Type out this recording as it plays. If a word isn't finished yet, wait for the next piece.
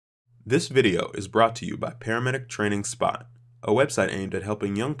This video is brought to you by Paramedic Training Spot, a website aimed at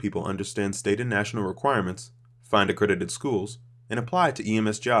helping young people understand state and national requirements, find accredited schools, and apply to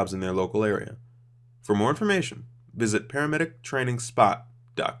EMS jobs in their local area. For more information, visit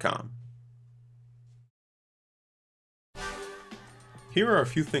paramedictrainingspot.com. Here are a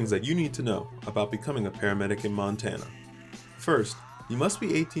few things that you need to know about becoming a paramedic in Montana. First, you must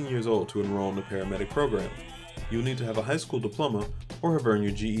be 18 years old to enroll in the paramedic program. You'll need to have a high school diploma or have earned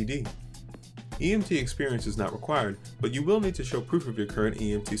your GED. EMT experience is not required, but you will need to show proof of your current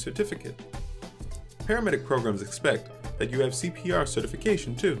EMT certificate. Paramedic programs expect that you have CPR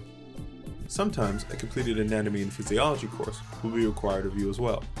certification too. Sometimes a completed anatomy and physiology course will be required of you as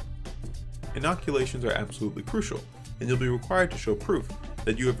well. Inoculations are absolutely crucial, and you'll be required to show proof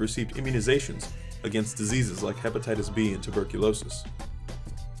that you have received immunizations against diseases like hepatitis B and tuberculosis.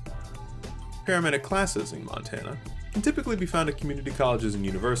 Paramedic classes in Montana can typically be found at community colleges and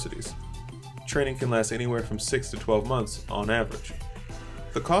universities. Training can last anywhere from 6 to 12 months on average.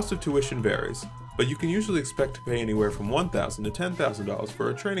 The cost of tuition varies, but you can usually expect to pay anywhere from $1,000 to $10,000 for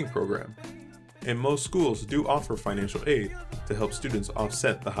a training program, and most schools do offer financial aid to help students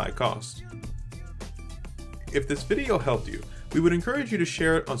offset the high cost. If this video helped you, we would encourage you to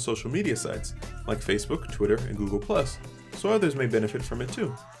share it on social media sites like Facebook, Twitter, and Google+, so others may benefit from it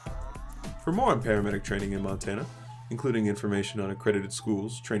too. For more on paramedic training in Montana, including information on accredited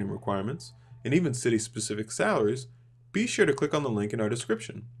schools, training requirements, and even city-specific salaries, be sure to click on the link in our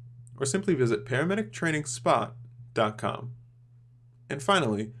description, or simply visit paramedictrainingspot.com. And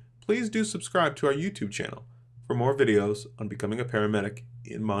finally, please do subscribe to our YouTube channel for more videos on becoming a paramedic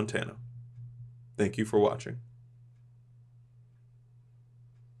in Montana. Thank you for watching.